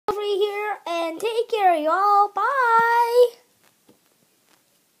Take care, y'all. Bye.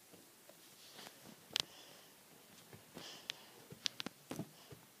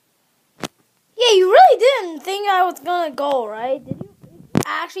 Yeah, you really didn't think I was gonna go, right? Did you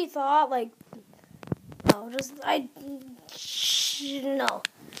actually thought, like, no, just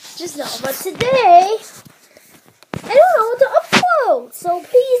no. But today, I don't know what to upload, so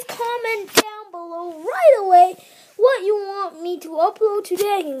please comment down below right away what you want me to upload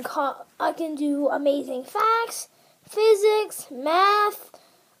today. I can do amazing facts, physics, math,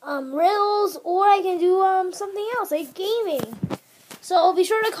 riddles, or I can do something else like gaming. So be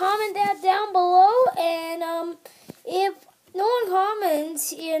sure to comment that down below, and if no one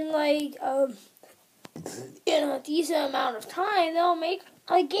comments in in a decent amount of time, they'll make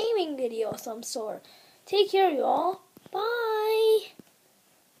a gaming video of some sort. Take care, y'all. Bye.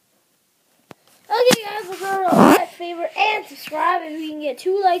 Okay, guys, remember to like, favorite, and subscribe. If we can get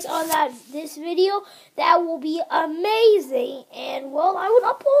 2 likes on this video, that will be amazing. And well, I would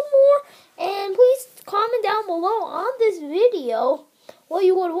upload more. And please comment down below on this video what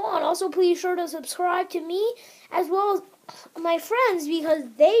you would want. Also, please sure to subscribe to me as well as my friends, because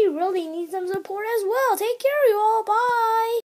they really need some support as well. Take care, y'all. Bye.